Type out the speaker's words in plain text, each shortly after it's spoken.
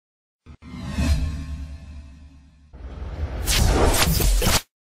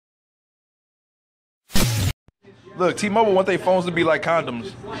Look, T-Mobile want their phones to be like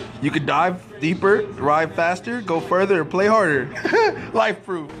condoms. You could dive deeper, ride faster, go further, and play harder. Life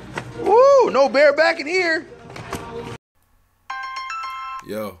proof. Woo! No bareback in here.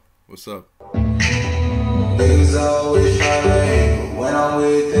 Yo, what's up? Niggas always try to hate, but when I'm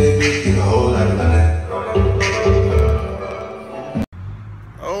with they bitch, get a whole lot of that.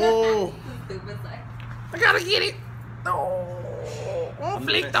 Oh, I gotta get it. No, I'm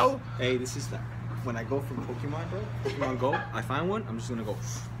flick though. Hey, this is like when I go from Pokemon, bro. Pokemon Go, I find one, I'm just gonna go.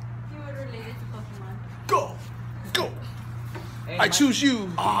 You were related to Pokemon. Go, go. Hey, I choose you.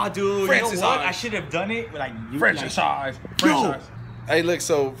 Oh, dude, Francis, you know what? eyes. I should have done it. Like you, Franchise. Franchise. Hey, look.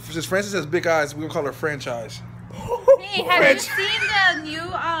 So since Francis has big eyes, we're gonna call her franchise. Hey, have you seen the new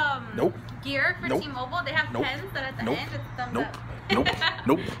Nope. gear for Nope. T-Mobile? They have Nope. pens that at the Nope. end it's thumbs Nope. up. Nope.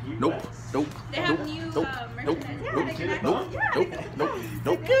 Nope. Nope. Nope. They have Nope. new Nope. merchandise. Yeah, Nope. they can act- Nope. yeah, Nope. they can- Nope.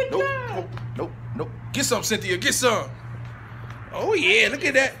 Nope. Good Nope. job. Nope. Nope. Get some, Cynthia. Get some. Oh yeah, look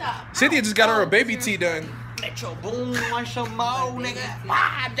at that. Stop. Cynthia just got her a baby tea done. Metro Boom, want some more, nigga?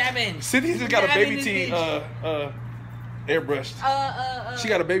 Ah, Devin. Cynthia just got a baby tea airbrushed. She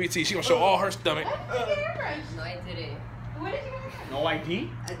got a baby tea. She gonna show all her stomach. No, I did it. what did you get? No ID?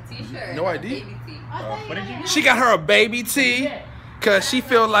 A t-shirt. No a ID? baby tee. What did you get? She got her a baby tea, cause she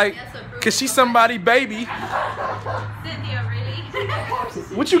feel like, cause she's somebody baby. Cynthia, really?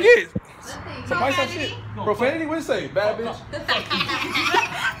 What you get? Nothing. Some ice on shit. Profanity? What it say? Bad bitch.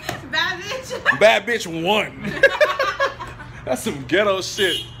 Bad bitch. Bad bitch 1. That's some ghetto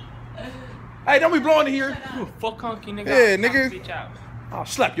shit. Hey, don't be blowing in here. You a fuck honky nigga. Yeah, nigga. Bitch out. I'll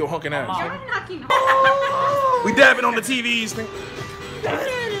slap your hunking ass. You're knocking. We dabbing on the TVs.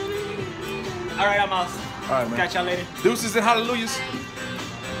 Alright, I'm out. Alright, man. Catch y'all later. Deuces and hallelujahs.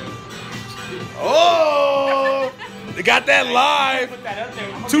 Oh, they got that live. Put that up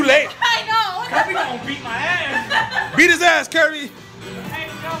there. Too late. I know. Kirby gonna beat my ass. Beat his ass, Kirby. Hey,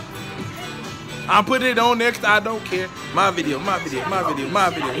 yo. I'm putting it on next. I don't care. My video, my video, my video, my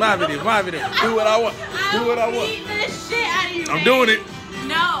video, my video, my video. Do what I want. Do what I I'll want. beat the shit out of you. I'm doing it.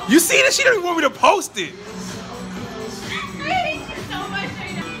 No. You see that? She don't even want me to post it. I hate you so much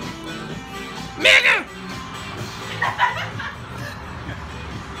right now. Nigga!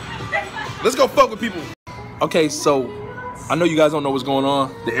 Let's go fuck with people. Okay, so I know you guys don't know what's going on.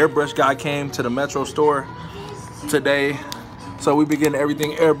 The airbrush guy came to the Metro store today. So we been getting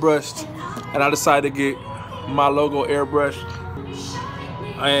everything airbrushed. And I decided to get my logo airbrushed.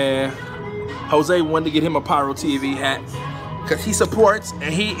 And Jose wanted to get him a Pyro TV hat. Cause he supports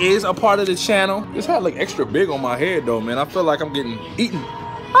and he is a part of the channel. This hat look extra big on my head though, man. I feel like I'm getting eaten.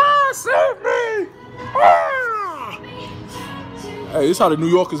 Ah, save me! Ah! Hey, this how the New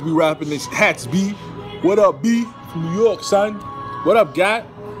Yorkers be rapping these hats, B. What up, B? From New York, son. What up, guy?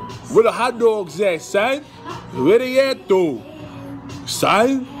 Where the hot dogs at, son? Where they at, though?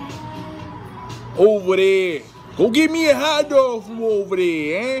 Son? Over there. Go get me a hot dog from over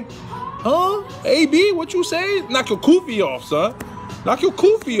there, eh? Huh? Hey, B, what you say? Knock your koofy off, son. Knock your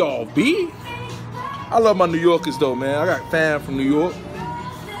koofy off, B. I love my New Yorkers, though, man. I got fam from New York.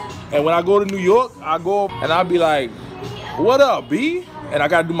 And when I go to New York, I go up and I be like, what up, B? And I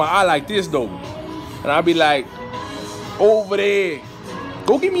got to do my eye like this, though. And I be like, over there.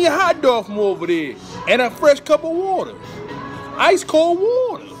 Go get me a hot dog from over there. And a fresh cup of water. Ice cold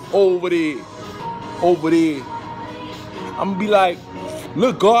water. Over there. Over there. I'm going to be like,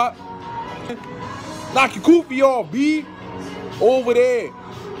 look, God. Knock your koofy off, B. Over there.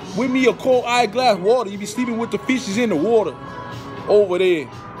 With me a cold eyeglass water. You be sleeping with the fishes in the water. Over there.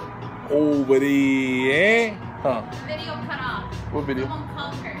 Over there, eh? Huh? The video cut off. What video? Someone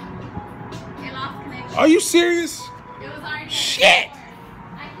called her. It lost connection. Are you serious? It was our Shit!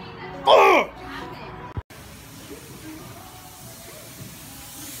 I think that's Ugh! what happened.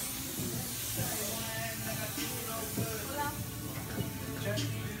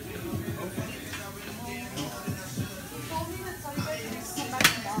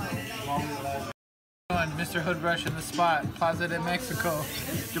 Mr. Hoodbrush in the spot, Plaza de Mexico.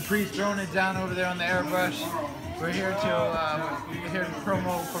 Dupree's throwing it down over there on the airbrush. We're here to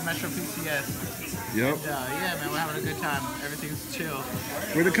promo for Metro PCS. Yep. And, yeah, man, we're having a good time. Everything's chill.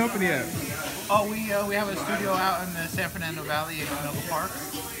 Where the company at? Oh, we have a studio out in the San Fernando Valley in Canoga Park,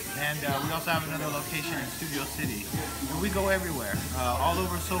 and we also have another location in Studio City. And we go everywhere, all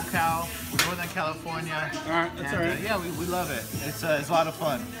over SoCal, Northern California. All right, that's all right. Yeah, we love it. It's a lot of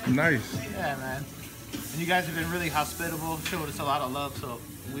fun. Nice. Yeah, man. And you guys have been really hospitable, showed us a lot of love, so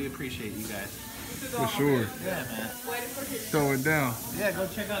we appreciate you guys. For sure. Yeah, man. Throwing down. Yeah, go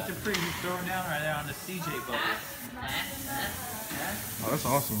check out Dupree. He's throwing down right there on the CJ boat. Oh, that's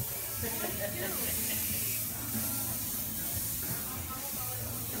awesome.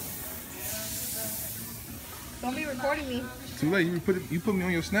 Don't be recording me. Too late. You put me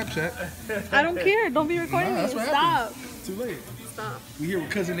on your Snapchat. I don't care. Don't be recording Nah, me. that's what Stop. happened. Too late. Stop. We here with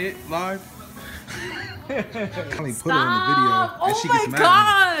Cousin It live. Only Stop. put her on the video and Oh she my gets mad.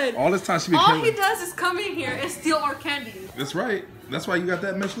 God. All this time she be All killing. he does is come in here and steal our candy. That's right. That's why you got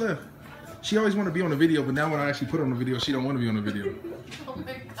that much left. She always want to be on the video, but now when I actually put her on the video, she don't want to be on the video. Oh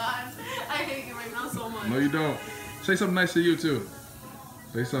my God. I hate you right now so much. No, you don't. Say something nice to you too.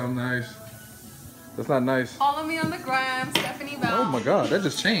 Say something nice. That's not nice. Follow me on the gram, Stephanie Val. Oh my God, that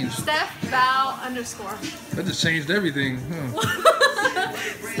just changed. Steph Val _. That just changed everything. Huh.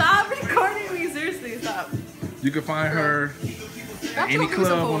 Stop recording me. Seriously, stop. You can find her at any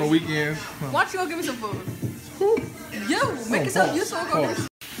club on the weekends. Huh. Why don't you go give me some food? You, make yourself useful. Go get Pause.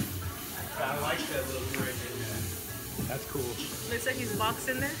 I like that little break in there. That's cool. Looks like he's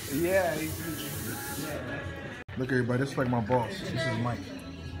boxing there. Yeah. Look everybody, this is like my boss. This is Mike.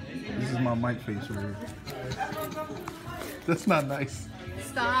 This is my Mike face right here. That's not nice.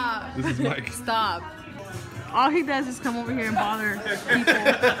 Stop. This is Mike. Stop. All he does is come over here and bother people.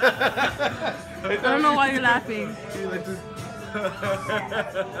 I don't know why you're laughing.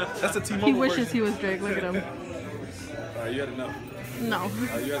 That's a T-Mobile He wishes version. he was Drake. Look at him. You had enough. No.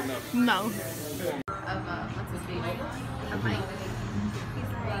 You had enough. No. What's his name? Of Mike.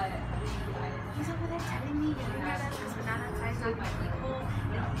 He's over there telling me you're not outside talking about people.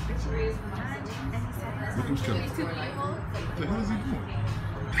 Richie is mad. And he said, Look who's coming. two people. What the hell is he doing?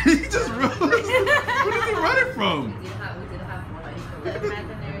 He just runs. What is he running from? We did have one. Like, the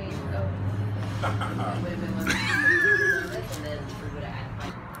imaginary, you know. And then we would have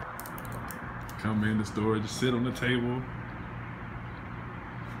had Come in the store, just sit on the table.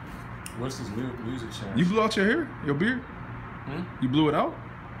 What's this music channel? You blew out your hair? Your beard? Hmm? You blew it out?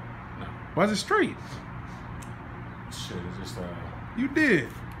 No. Why is it straight? Shit, it's just You did.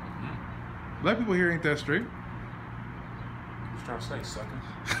 Black people here ain't that straight. What you trying to say, sucker?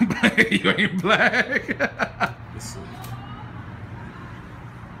 You ain't black. Let's see.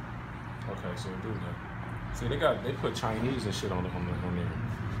 Okay, so do that. See, they put Chinese and shit on there.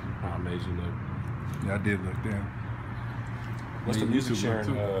 How I made you look. Yeah, I did look down. What's Yeah, the music YouTube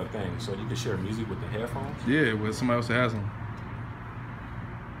sharing look, thing? So you can share music with the headphones? Yeah, well, somebody else has them.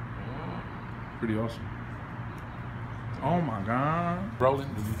 Pretty awesome. Oh my God. Rolling?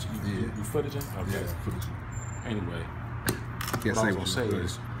 You footage it? Okay. Yeah, footage. Anyway, Can't what I say was gonna say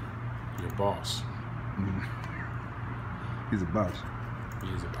is, your boss, He's a botch. he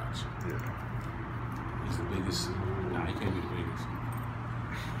is a botch. Yeah. He's the biggest. Nah, he can't be the biggest.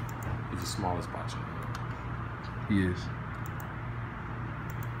 He's the smallest botch. He is.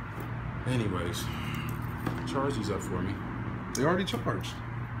 Anyways, charge these up for me. They already charged.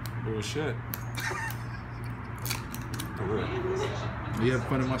 Bullshit. For real. You have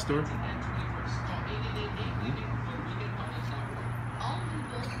fun in my store?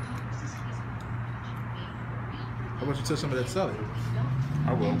 How about you tell somebody that's selling?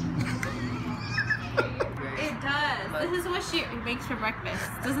 I will. It does. This is what she makes for breakfast.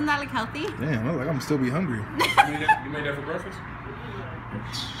 Doesn't that look healthy? Damn, I look like I'm still be hungry. You made that for breakfast?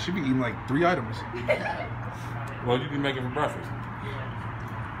 She be eating like 3 items. What did you be making for breakfast? I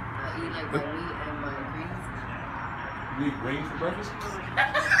eat like my meat and my greens. You eat greens for breakfast?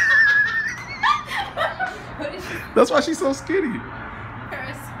 What is That's why she's so skinny.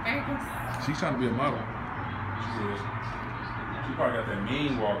 Asparagus. She's trying to be a model. She is. She probably got that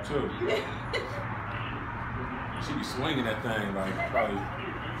mean walk too. She be swinging that thing like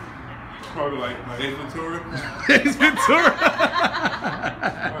probably like Ace Ventura. Ace Ventura.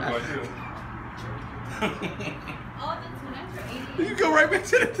 Probably like this. Oh, that's nice for 80. You go right back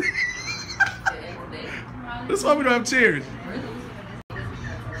to the thing. Today. That's why we don't have chairs. Are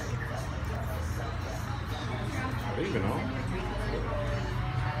they even on?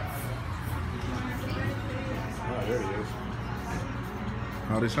 Oh, there he is.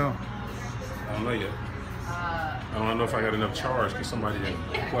 How they sound? I don't know yet. I don't know if I got enough charge because somebody didn't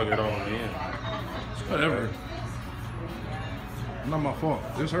plug it all in the end. Whatever. Not my fault.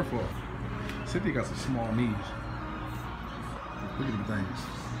 It was her fault. Cynthia got some small knees. Look at them things.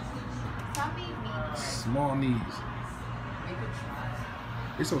 Small knees.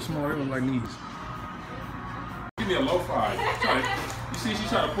 They're so small, they look like knees. Give me a lo-fi. You see she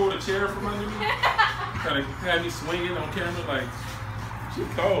trying to pull the chair from under me? Trying to have me swinging on camera like, she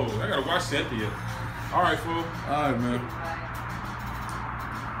cold. I gotta watch Cynthia. All right, fool. All right, man.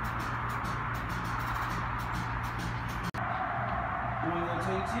 You want to go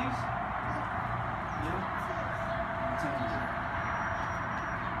take cheese? Yeah?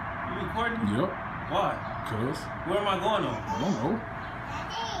 You recording? Yep. Why? Cuz. Where am I going on? I don't know.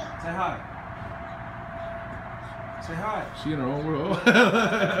 Say hi. Say hi. She in her own world.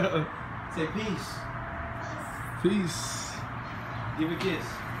 Say peace. Peace. Give a kiss.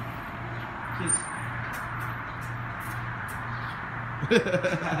 Kiss.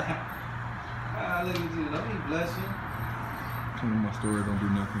 Look at you. Let me bless you. Come on, my story don't do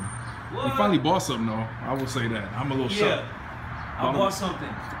nothing. What? You finally bought something though. I will say that. I'm a little shocked. I bought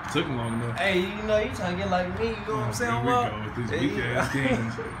something. Took long enough. Hey, you know, you trying to get like me. You know what I'm saying? Here we go with this weak ass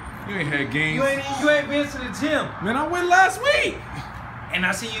games. You ain't had games. You ain't been to the gym. Man, I went last week. And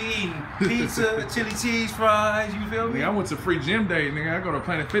I see you eating pizza, chili cheese fries. You feel me? Nigga, I went to free gym day, nigga. I go to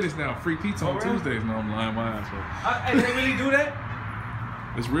Planet Fitness now. Free pizza on really? Tuesdays. No, I'm lying my ass off. Hey, they really do that?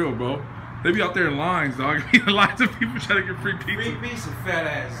 It's real, bro. They be out there in lines, dog. Lines of people trying to get free pizza. Free pizza, fat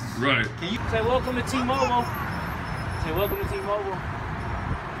ass. Right. Can you say welcome to T-Mobile? Say welcome to T-Mobile.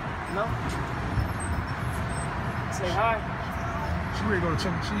 No? Say hi. She ready to go to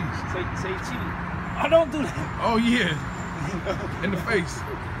Chuck E. Cheese. Say cheese. I don't do that. Oh, yeah. In the face.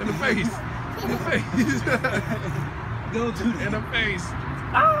 In the face. In the face. Don't do that. In the face.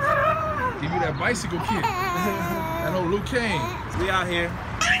 Ah! Give me that bicycle kid. That old Luke Kane. We out here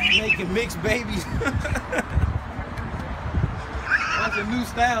making mixed babies. That's a new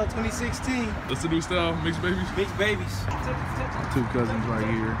style, 2016. That's the new style, mixed babies? Mixed babies. Two cousins right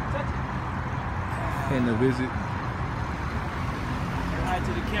here. Paying a visit. Hi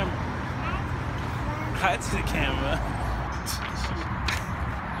to the camera. Hi to the camera.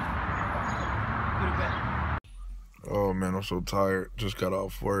 Oh man, I'm so tired. Just got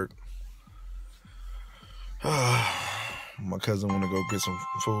off work. My cousin wanna go get some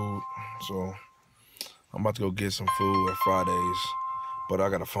food, so I'm about to go get some food at Fridays, but I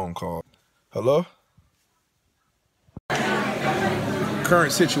got a phone call. Hello?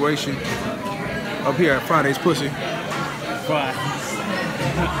 Current situation up here at Friday's Pussy.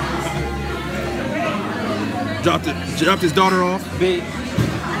 Dropped his daughter off. Big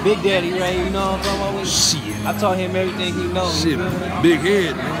Daddy Ray, you know what I'm talking about? Shit. I taught him everything he knows. Shit, big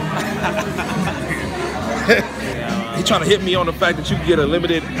head, man. He trying to hit me on the fact that you can get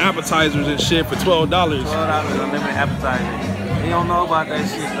unlimited appetizers and shit for $12. $12 unlimited appetizer. He don't know about that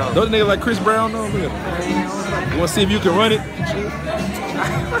shit though. Those niggas like Chris Brown though? You wanna see if you can run it?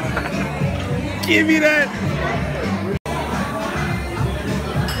 Give me that.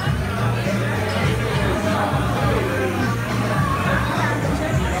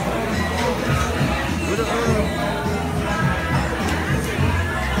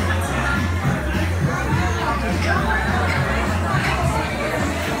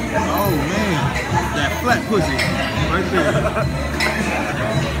 Flat pussy, right there.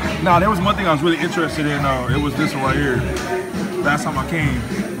 Nah, there was one thing I was really interested in. It was this one right here. Last time I came,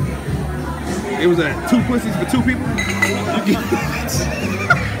 it was at 2 pussies for 2 people.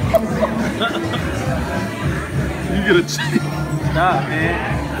 You get a check. Stop, man.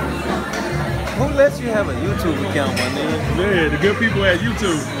 Who lets you have a YouTube account, my nigga? Man, the good people at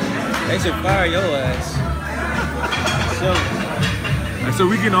YouTube. They should fire your ass. So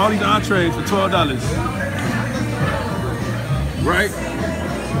we getting all these entrees for $12. Right?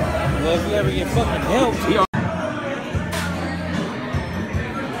 Well, if you ever get fucking help, real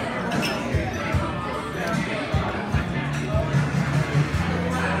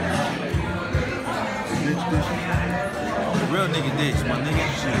nigga ditch, my nigga.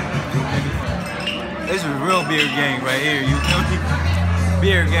 Shit. This is a real beer gang right here, you feel me?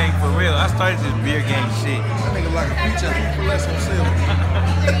 Beer gang for real. I started this beer gang shit. That nigga like a feature for less himself.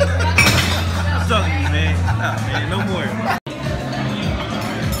 I'm talking to you, man. Nah, man, no more.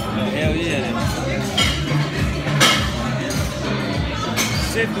 Hell yeah.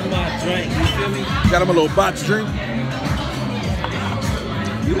 Sipping my drink, you feel me? Got him a little BOTCH drink.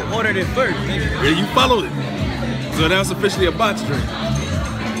 You ordered it first, nigga. Yeah, you followed it. So that's officially a BOTCH drink.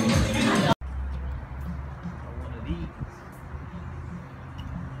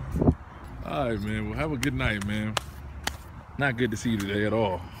 All right, man. Well, have a good night, man. Not good to see you today at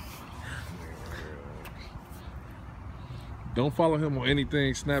all. Don't follow him on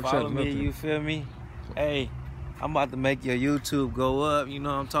anything, Snapchat, follow me, nothing. you feel me? Hey, I'm about to make your YouTube go up. You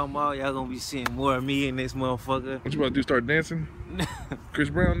know what I'm talking about? Y'all gonna be seeing more of me in this motherfucker. What you about to do? Start dancing? Chris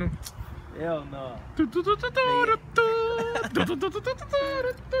Brown, no? Hell no.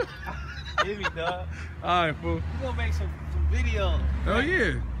 Hit me, dog. All right, fool. We gonna make some videos. Oh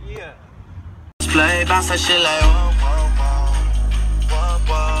yeah. Yeah. Play bounce that shit like whoa, whoa, whoa, whoa,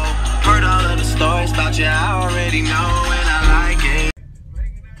 whoa. Heard all of the stories about you, I already know, and I like it.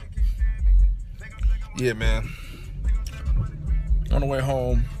 Yeah, man. On the way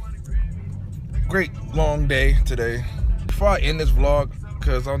home. Great long day today. Before I end this vlog,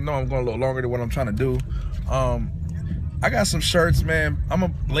 because I know I'm going a little longer than what I'm trying to do, I got some shirts, man. I'm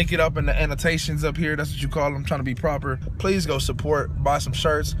gonna link it up in the annotations up here. That's what you call them. I'm trying to be proper. Please go support, buy some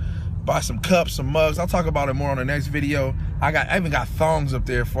shirts, buy some cups, some mugs. I'll talk about it more on the next video. I even got thongs up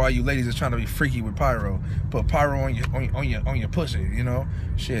there for all you ladies that's trying to be freaky with Pyro. Put Pyro on your pussy, you know?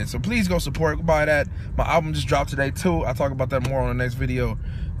 Shit. So please go support, go buy that. My album just dropped today too. I'll talk about that more on the next video.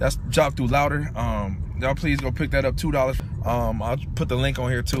 That's dropped through Louder. Y'all please go pick that up, $2. I'll put the link on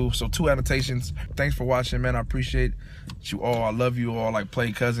here too. So 2 annotations. Thanks for watching, man. I appreciate you all. I love you all like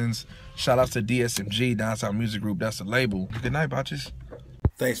Play Cousins. Shout out to DSMG, Down South Music Group. That's the label. Good night, Botches.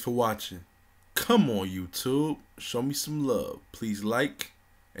 Thanks for watching. Come on, YouTube. Show me some love. Please like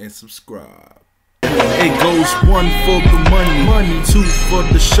and subscribe. It goes 1 for the money, 2 for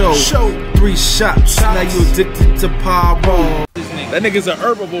the show, 3 shots. Now you addicted to Pyro. That nigga's an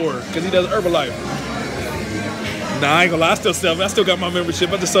herbivore because he does Herbalife. Nah, I ain't gonna lie. I still got my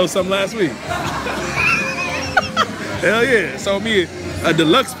membership. I just sold something last week. Hell yeah. Sold me a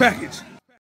deluxe package.